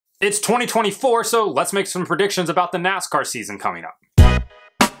It's 2024, so let's make some predictions about the NASCAR season coming up.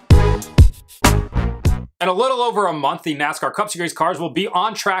 In a little over a month, the NASCAR Cup Series cars will be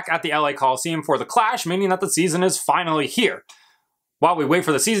on track at the LA Coliseum for the Clash, meaning that the season is finally here. While we wait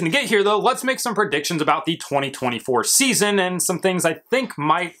for the season to get here, though, let's make some predictions about the 2024 season and some things I think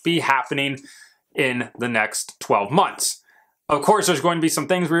might be happening in the next 12 months. Of course, there's going to be some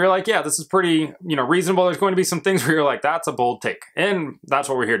things where you're like, yeah, this is pretty, reasonable. There's going to be some things where you're like, that's a bold take. And that's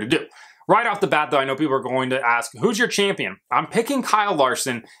what we're here to do. Right off the bat, though, I know people are going to ask, who's your champion? I'm picking Kyle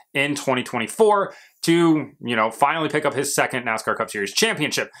Larson in 2024 to, finally pick up his second NASCAR Cup Series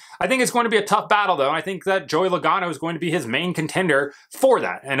championship. I think it's going to be a tough battle, though. I think that Joey Logano is going to be his main contender for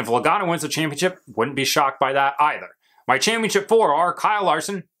that. And if Logano wins the championship, wouldn't be shocked by that either. My championship four are Kyle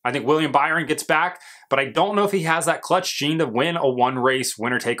Larson. I think William Byron gets back, but I don't know if he has that clutch gene to win a one-race,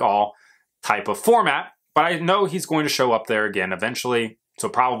 winner-take-all type of format. But I know he's going to show up there again eventually, so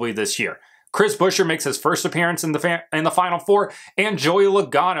probably this year. Chris Buescher makes his first appearance in the Final Four, and Joey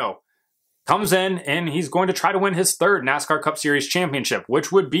Logano comes in, and he's going to try to win his third NASCAR Cup Series championship,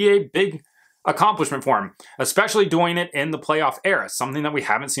 which would be a big accomplishment for him, especially doing it in the playoff era, something that we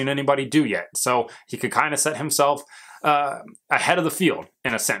haven't seen anybody do yet. So he could kind of set himself ahead of the field,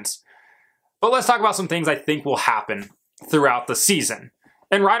 in a sense. But let's talk about some things I think will happen throughout the season.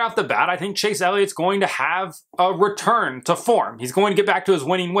 And right off the bat, I think Chase Elliott's going to have a return to form. He's going to get back to his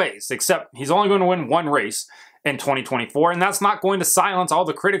winning ways, except he's only going to win one race in 2024, and that's not going to silence all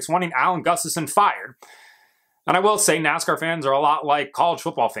the critics wanting Alan Gustafson fired. And I will say NASCAR fans are a lot like college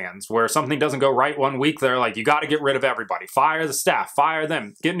football fans, where something doesn't go right one week, they're like, you got to get rid of everybody. Fire the staff, fire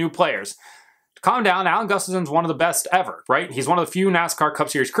them, get new players. Calm down, Alan Gustafson's one of the best ever, right? He's one of the few NASCAR Cup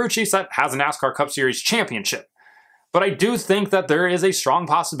Series crew chiefs that has a NASCAR Cup Series championship. But I do think that there is a strong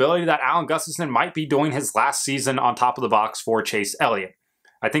possibility that Alan Gustafson might be doing his last season on top of the box for Chase Elliott.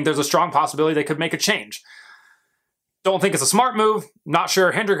 I think there's a strong possibility they could make a change. Don't think it's a smart move. Not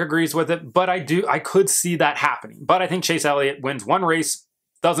sure Hendrick agrees with it, but I could see that happening. But I think Chase Elliott wins one race,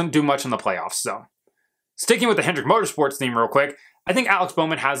 doesn't do much in the playoffs. So, sticking with the Hendrick Motorsports theme real quick, I think Alex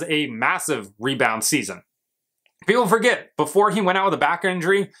Bowman has a massive rebound season. People forget, before he went out with a back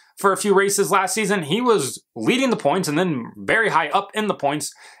injury for a few races last season, he was leading the points and then very high up in the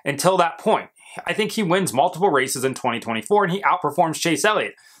points until that point. I think he wins multiple races in 2024 and he outperforms Chase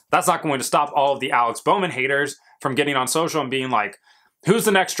Elliott. That's not going to stop all of the Alex Bowman haters from getting on social and being like, who's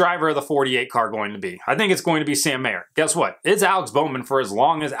the next driver of the 48 car going to be? I think it's going to be Sam Mayer. Guess what? It's Alex Bowman for as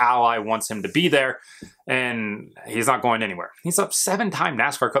long as Ally wants him to be there, and he's not going anywhere. He's a 7-time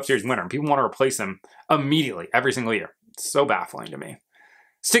NASCAR Cup Series winner, and people want to replace him immediately, every single year. It's so baffling to me.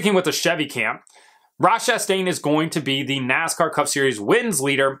 Sticking with the Chevy camp, Ross Chastain is going to be the NASCAR Cup Series wins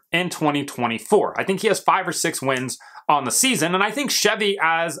leader in 2024. I think he has 5 or 6 wins on the season, and I think Chevy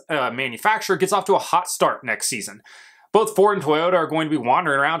as a manufacturer gets off to a hot start next season. Both Ford and Toyota are going to be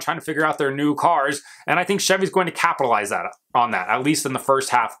wandering around trying to figure out their new cars, and I think Chevy's going to capitalize on that, at least in the first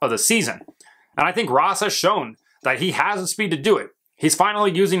half of the season. And I think Ross has shown that he has the speed to do it. He's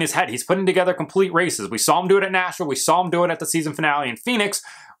finally using his head. He's putting together complete races. We saw him do it at Nashville. We saw him do it at the season finale in Phoenix.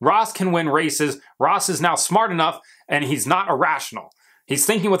 Ross can win races. Ross is now smart enough, and he's not irrational. He's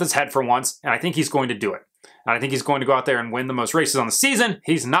thinking with his head for once, and I think he's going to do it. And I think he's going to go out there and win the most races on the season.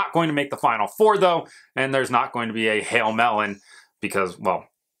 He's not going to make the Final Four, though, and there's not going to be a Hail Melon because, well,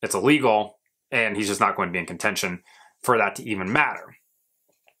 it's illegal, and he's just not going to be in contention for that to even matter.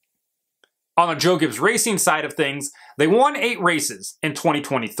 On the Joe Gibbs Racing side of things, they won 8 races in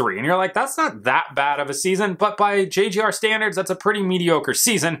 2023, and you're like, that's not that bad of a season, but by JGR standards, that's a pretty mediocre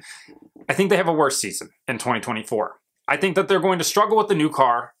season. I think they have a worse season in 2024. I think that they're going to struggle with the new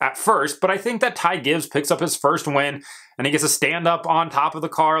car at first, but I think that Ty Gibbs picks up his first win and he gets to stand up on top of the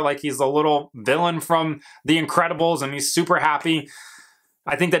car like he's a little villain from The Incredibles and he's super happy.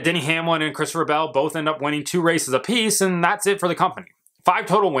 I think that Denny Hamlin and Christopher Bell both end up winning 2 races apiece, and that's it for the company. 5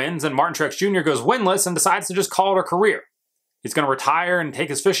 total wins, and Martin Truex Jr. goes winless and decides to just call it a career. He's going to retire and take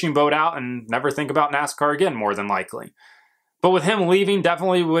his fishing boat out and never think about NASCAR again, more than likely. But with him leaving,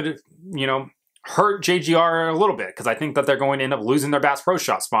 definitely would, hurt JGR a little bit, because I think that they're going to end up losing their Bass Pro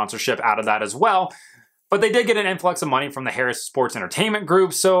Shop sponsorship out of that as well. But they did get an influx of money from the Harris Sports Entertainment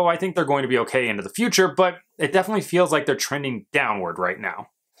Group, so I think they're going to be okay into the future, but it definitely feels like they're trending downward right now.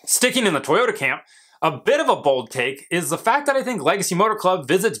 Sticking in the Toyota camp, a bit of a bold take is the fact that I think Legacy Motor Club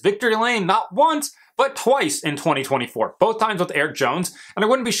visits Victory Lane not once, but twice in 2024, both times with Eric Jones, and I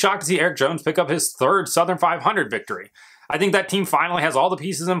wouldn't be shocked to see Eric Jones pick up his 3rd Southern 500 victory. I think that team finally has all the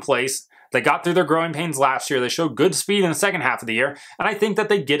pieces in place. They got through their growing pains last year. They showed good speed in the second half of the year, and I think that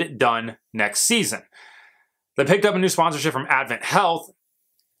they get it done next season. They picked up a new sponsorship from Advent Health,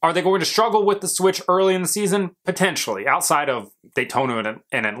 Are they going to struggle with the switch early in the season? Potentially. Outside of Daytona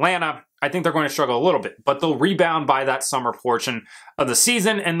and Atlanta, I think they're going to struggle a little bit, but they'll rebound by that summer portion of the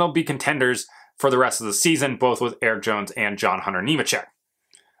season, and they'll be contenders for the rest of the season, both with Eric Jones and John Hunter Nemechek.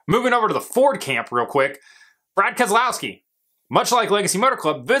 Moving over to the Ford camp real quick, Brad Keselowski, much like Legacy Motor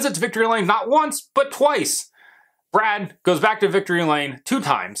Club, visits victory lane not once, but twice. Brad goes back to victory lane 2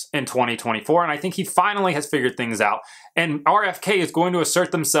 times in 2024, and I think he finally has figured things out. And RFK is going to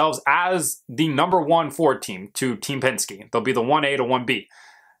assert themselves as the #1 Ford team to Team Penske. They'll be the 1A to 1B.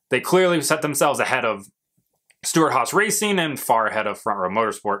 They clearly set themselves ahead of Stewart-Haas Racing and far ahead of Front Row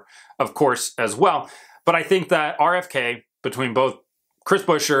Motorsport, of course, as well. But I think that RFK, between both Chris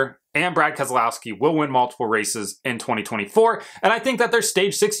Buescher and Brad Keselowski, will win multiple races in 2024. And I think that their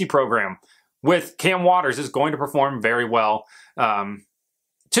Stage 60 program with Cam Waters is going to perform very well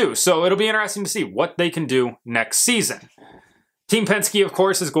too. So it'll be interesting to see what they can do next season. Team Penske, of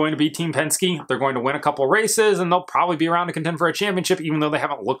course, is going to be Team Penske. They're going to win a couple races, and they'll probably be around to contend for a championship, even though they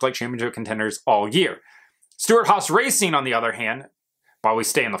haven't looked like championship contenders all year. Stewart-Haas Racing, on the other hand, while we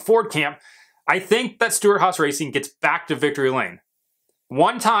stay in the Ford camp, I think that Stewart-Haas Racing gets back to victory lane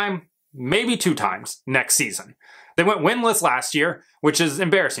 1 time, maybe 2 times next season. They went winless last year, which is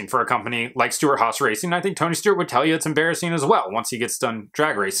embarrassing for a company like Stewart-Haas Racing. I think Tony Stewart would tell you it's embarrassing as well once he gets done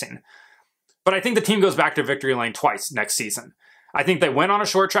drag racing. But I think the team goes back to victory lane twice next season. I think they win on a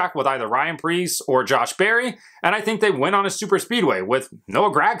short track with either Ryan Preece or Josh Berry, and I think they win on a super speedway with Noah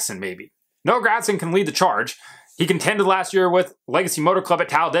Gragson maybe. Noah Gragson can lead the charge. He contended last year with Legacy Motor Club at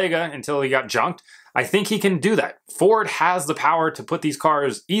Talladega until he got junked. I think he can do that. Ford has the power to put these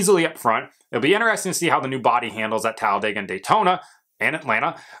cars easily up front. It'll be interesting to see how the new body handles at Talladega and Daytona and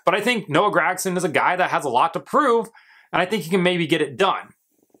Atlanta. But I think Noah Gragson is a guy that has a lot to prove, and I think he can maybe get it done.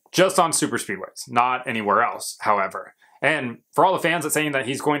 Just on super speedways, not anywhere else, however. And for all the fans that saying that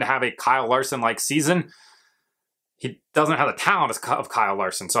he's going to have a Kyle Larson-like season, he doesn't have the talent of Kyle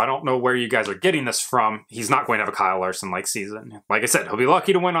Larson, so I don't know where you guys are getting this from. He's not going to have a Kyle Larson-like season. Like I said, he'll be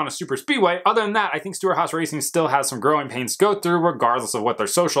lucky to win on a super speedway. Other than that, I think Stewart-Haas Racing still has some growing pains to go through, regardless of what their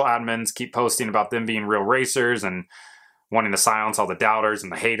social admins keep posting about them being real racers and wanting to silence all the doubters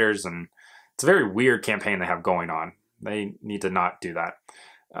and the haters. And it's a very weird campaign they have going on. They need to not do that.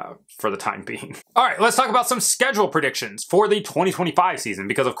 For the time being. All right, let's talk about some schedule predictions for the 2025 season,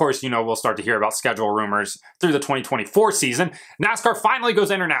 because of course, you know, we'll start to hear about schedule rumors through the 2024 season. NASCAR finally goes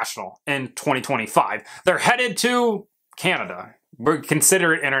international in 2025. They're headed to Canada. We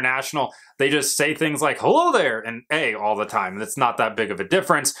consider it international. They just say things like hello there and A all the time. It's not that big of a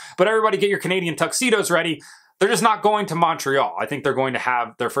difference, but everybody get your Canadian tuxedos ready. They're just not going to Montreal. I think they're going to have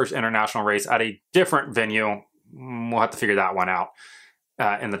their first international race at a different venue. We'll have to figure that one out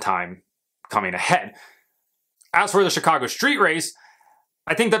in the time coming ahead. As for the Chicago street race,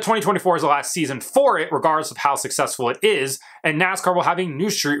 I think that 2024 is the last season for it, regardless of how successful it is, and NASCAR will have a new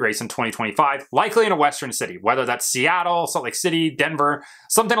street race in 2025, likely in a western city, whether that's Seattle, Salt Lake City, Denver,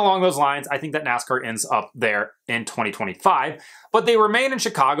 something along those lines. I think that NASCAR ends up there in 2025, but they remain in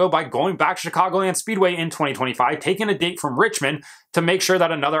Chicago by going back to Chicagoland Speedway in 2025, taking a date from Richmond to make sure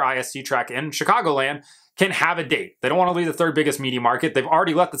that another ISC track in Chicagoland can have a date. They don't want to leave the 3rd biggest media market. They've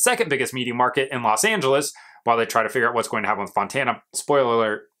already left the 2nd biggest media market in Los Angeles while they try to figure out what's going to happen with Fontana. Spoiler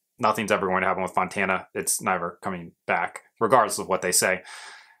alert, nothing's ever going to happen with Fontana. It's never coming back, regardless of what they say.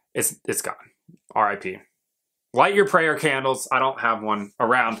 It's gone. RIP. Light your prayer candles. I don't have one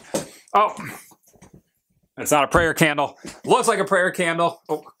around. Oh, it's not a prayer candle. Looks like a prayer candle.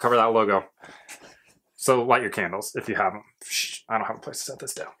 Oh, cover that logo. So light your candles if you have them. Shh, I don't have a place to set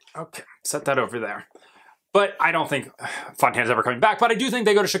this down. Okay, set that over there. But I don't think Fontana's ever coming back, but I do think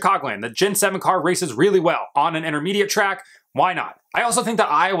they go to Chicagoland. The Gen 7 car races really well on an intermediate track. Why not? I also think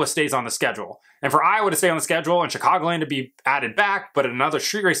that Iowa stays on the schedule. And for Iowa to stay on the schedule and Chicagoland to be added back, but another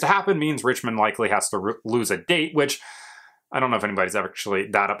street race to happen means Richmond likely has to lose a date, which I don't know if anybody's actually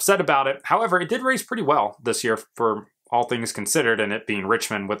that upset about it. However, it did race pretty well this year for all things considered, and it being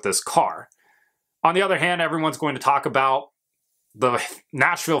Richmond with this car. On the other hand, everyone's going to talk about the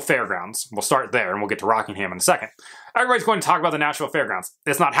Nashville Fairgrounds. We'll start there and we'll get to Rockingham in a second. Everybody's going to talk about the Nashville Fairgrounds.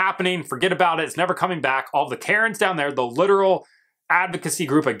 It's not happening. Forget about it. It's never coming back. All the Karens down there, the literal advocacy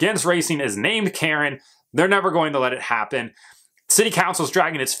group against racing is named Karen. They're never going to let it happen. City council's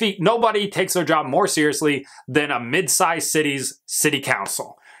dragging its feet. Nobody takes their job more seriously than a mid-sized city's city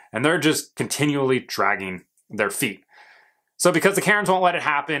council. And they're just continually dragging their feet. So because the Karens won't let it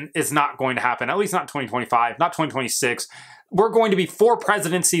happen, it's not going to happen. At least not 2025, not 2026. We're going to be 4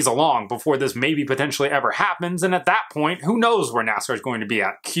 presidencies along before this maybe potentially ever happens. And at that point, who knows where NASCAR is going to be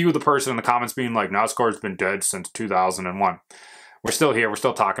at? Cue the person in the comments being like, NASCAR's been dead since 2001. we're still here, we're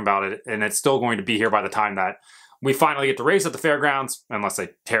still talking about it, and it's still going to be here by the time that we finally get to race at the fairgrounds, unless they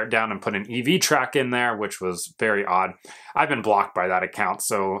tear it down and put an EV track in there, which was very odd. I've been blocked by that account,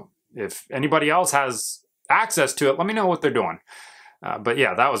 so if anybody else has access to it, let me know what they're doing. But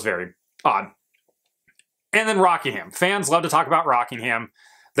yeah, that was very odd. And then Rockingham. Fans love to talk about Rockingham.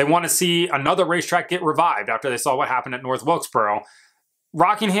 They want to see another racetrack get revived after they saw what happened at North Wilkesboro.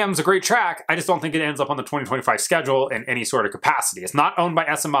 Rockingham's a great track. I just don't think it ends up on the 2025 schedule in any sort of capacity. It's not owned by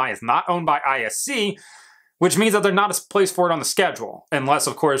SMI. It's not owned by ISC, which means that there's not a place for it on the schedule. Unless,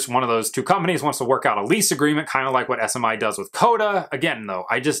 of course, one of those two companies wants to work out a lease agreement, kind of like what SMI does with COTA. Again, though,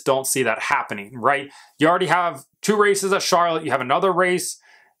 I just don't see that happening, right? You already have 2 races at Charlotte. You have another race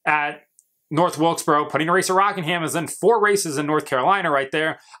at North Wilkesboro. Putting a race at Rockingham is then 4 races in North Carolina right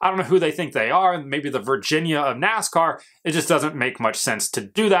there. I don't know who they think they are. Maybe the Virginia of NASCAR. It just doesn't make much sense to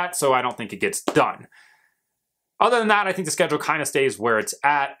do that, so I don't think it gets done. Other than that, I think the schedule kind of stays where it's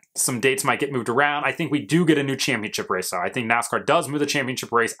at. Some dates might get moved around. I think we do get a new championship race, though. I think NASCAR does move the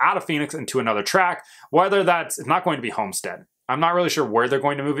championship race out of Phoenix into another track, whether that's it's not going to be Homestead. I'm not really sure where they're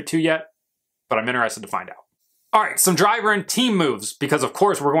going to move it to yet, but I'm interested to find out. All right, some driver and team moves, because of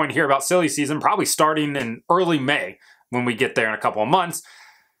course we're going to hear about silly season probably starting in early May when we get there in a couple of months.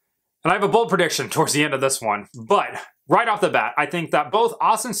 And I have a bold prediction towards the end of this one, but right off the bat, I think that both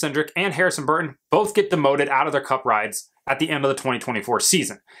Austin Cindric and Harrison Burton both get demoted out of their Cup rides at the end of the 2024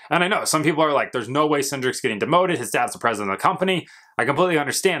 season. And I know some people are like, there's no way Cindric's getting demoted. His dad's the president of the company. I completely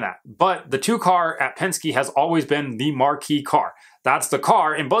understand that. But the 2 car at Penske has always been the marquee car. That's the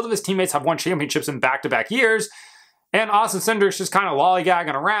car, and both of his teammates have won championships in back-to-back years. And Austin Cindric's just kind of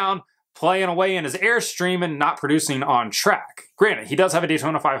lollygagging around, playing away in his Airstream and not producing on track. Granted, he does have a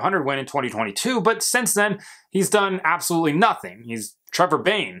Daytona 500 win in 2022, but since then, he's done absolutely nothing. He's Trevor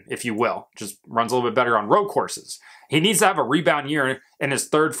Bayne, if you will, just runs a little bit better on road courses. He needs to have a rebound year in his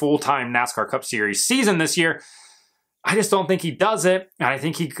 3rd full-time NASCAR Cup Series season this year. I just don't think he does it, and I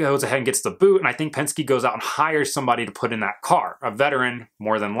think he goes ahead and gets the boot, and I think Penske goes out and hires somebody to put in that car, a veteran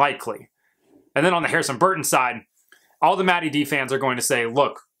more than likely. And then on the Harrison Burton side, all the Matty D fans are going to say,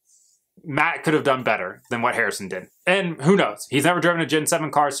 look, Matt could have done better than what Harrison did. And who knows? He's never driven a Gen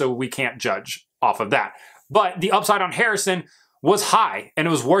 7 car, so we can't judge off of that. But the upside on Harrison was high, and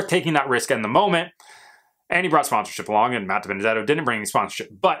it was worth taking that risk in the moment. And he brought sponsorship along, and Matt DiBenedetto didn't bring any sponsorship.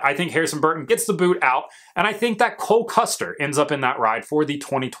 But I think Harrison Burton gets the boot out, and I think that Cole Custer ends up in that ride for the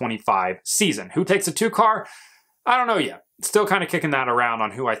 2025 season. Who takes a 2 car? I don't know yet. Still kind of kicking that around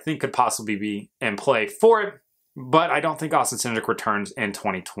on who I think could possibly be in play for it. But I don't think Austin Cindric returns in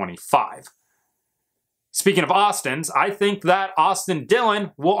 2025. Speaking of Austins, I think that Austin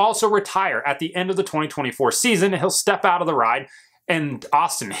Dillon will also retire at the end of the 2024 season. He'll step out of the ride, and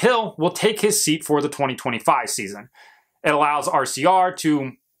Austin Hill will take his seat for the 2025 season. It allows RCR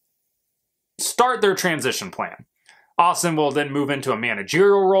to start their transition plan. Austin will then move into a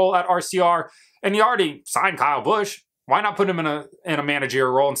managerial role at RCR, and he already signed Kyle Busch. Why not put him in a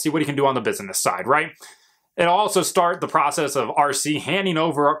managerial role and see what he can do on the business side, right? It'll also start the process of RC handing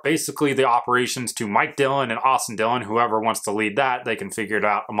over basically the operations to Mike Dillon and Austin Dillon. Whoever wants to lead that, they can figure it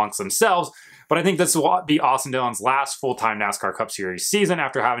out amongst themselves. But I think this will be Austin Dillon's last full-time NASCAR Cup Series season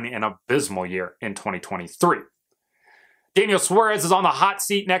after having an abysmal year in 2023. Daniel Suarez is on the hot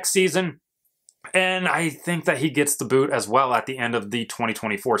seat next season, and I think that he gets the boot as well at the end of the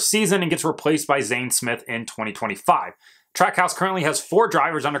 2024 season and gets replaced by Zane Smith in 2025. Trackhouse currently has 4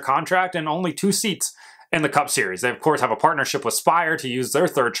 drivers under contract and only 2 seats in the Cup Series. They, of course, have a partnership with Spire to use their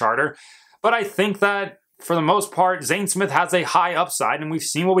 3rd charter, but I think that, for the most part, Zane Smith has a high upside, and we've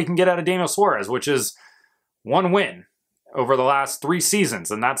seen what we can get out of Daniel Suarez, which is 1 win over the last 3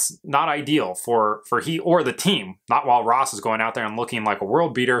 seasons, and that's not ideal for he or the team, not while Ross is going out there and looking like a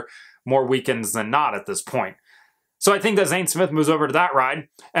world beater more weekends than not at this point. So I think that Zane Smith moves over to that ride,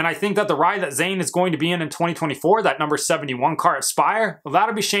 and I think that the ride that Zane is going to be in 2024, that number 71 car at Spire, well,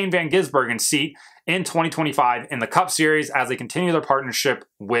 that'll be Shane Van Gisbergen's seat in 2025 in the Cup Series as they continue their partnership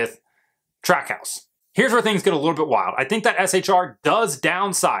with Trackhouse. Here's where things get a little bit wild. I think that SHR does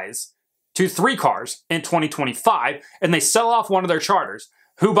downsize to 3 cars in 2025, and they sell off one of their charters.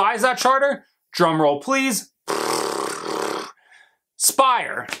 Who buys that charter? Drum roll, please.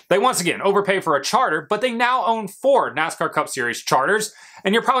 Spire. They once again overpay for a charter, but they now own 4 NASCAR Cup Series charters.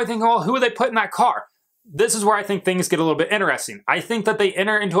 And you're probably thinking, well, who would they put in that car? This is where I think things get a little bit interesting. I think that they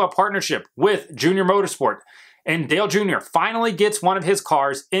enter into a partnership with Junior Motorsport, and Dale Jr. finally gets one of his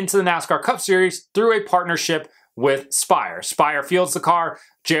cars into the NASCAR Cup Series through a partnership with Spire. Spire fields the car,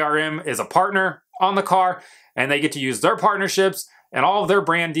 JRM is a partner on the car, and they get to use their partnerships and all of their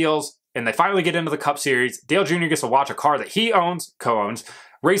brand deals and they finally get into the Cup Series. Dale Jr. gets to watch a car that he co-owns,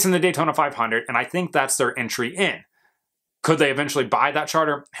 race in the Daytona 500, and I think that's their entry in. Could they eventually buy that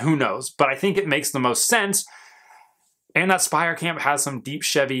charter? Who knows? But I think it makes the most sense. And that Spire camp has some deep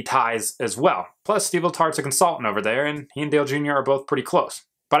Chevy ties as well. Plus, Steve Letart's a consultant over there, and he and Dale Jr. are both pretty close.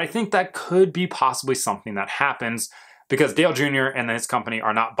 But I think that could be possibly something that happens because Dale Jr. and his company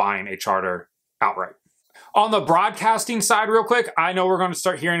are not buying a charter outright. On the broadcasting side, real quick, I know we're going to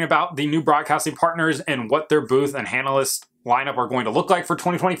start hearing about the new broadcasting partners and what their booth and analyst lineup are going to look like for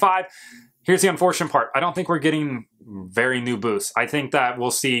 2025. Here's the unfortunate part. I don't think we're getting very new booths. I think that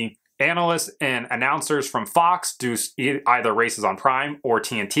we'll see analysts and announcers from Fox do either races on Prime or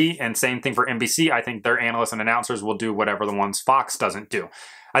TNT, and same thing for NBC. I think their analysts and announcers will do whatever the ones Fox doesn't do.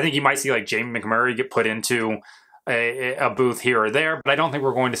 I think you might see like Jamie McMurray get put into a booth here or there, but I don't think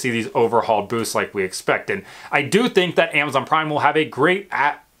we're going to see these overhauled booths like we expected. I do think that Amazon Prime will have a great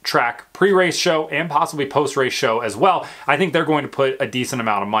track pre-race show and possibly post-race show as well. I think they're going to put a decent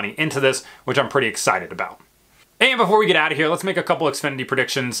amount of money into this, which I'm pretty excited about. And before we get out of here, let's make a couple Xfinity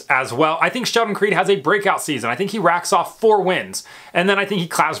predictions as well. I think Sheldon Creed has a breakout season. I think he racks off 4 wins. And then I think he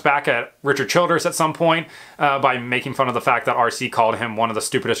claps back at Richard Childress at some point by making fun of the fact that RC called him one of the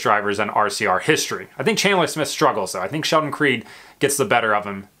stupidest drivers in RCR history. I think Chandler Smith struggles, though. I think Sheldon Creed gets the better of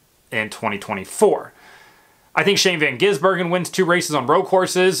him in 2024. I think Shane Van Gisbergen wins 2 races on road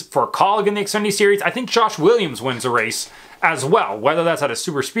courses for Kaulig in the Xfinity Series. I think Josh Williams wins a race as well. Whether that's at a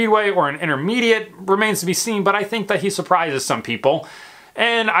super speedway or an intermediate remains to be seen, but I think that he surprises some people.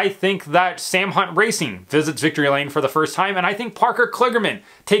 And I think that Sam Hunt Racing visits victory lane for the first time, and I think Parker Kligerman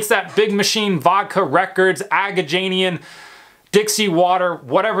takes that Big Machine Vodka Records, Agajanian, Dixie Water,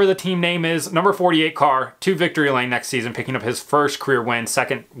 whatever the team name is, number 48 car, to victory lane next season, picking up his first career win,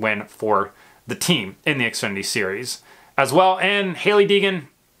 second win for the team in the Xfinity Series as well. And Hailie Deegan,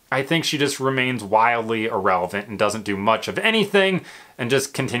 I think she just remains wildly irrelevant and doesn't do much of anything and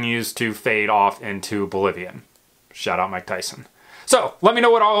just continues to fade off into oblivion. Shout out Mike Tyson. So let me know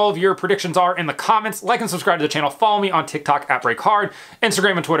what all of your predictions are in the comments. Like and subscribe to the channel. Follow me on TikTok at BrakeHard,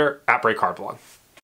 Instagram and Twitter at BrakeHardblog.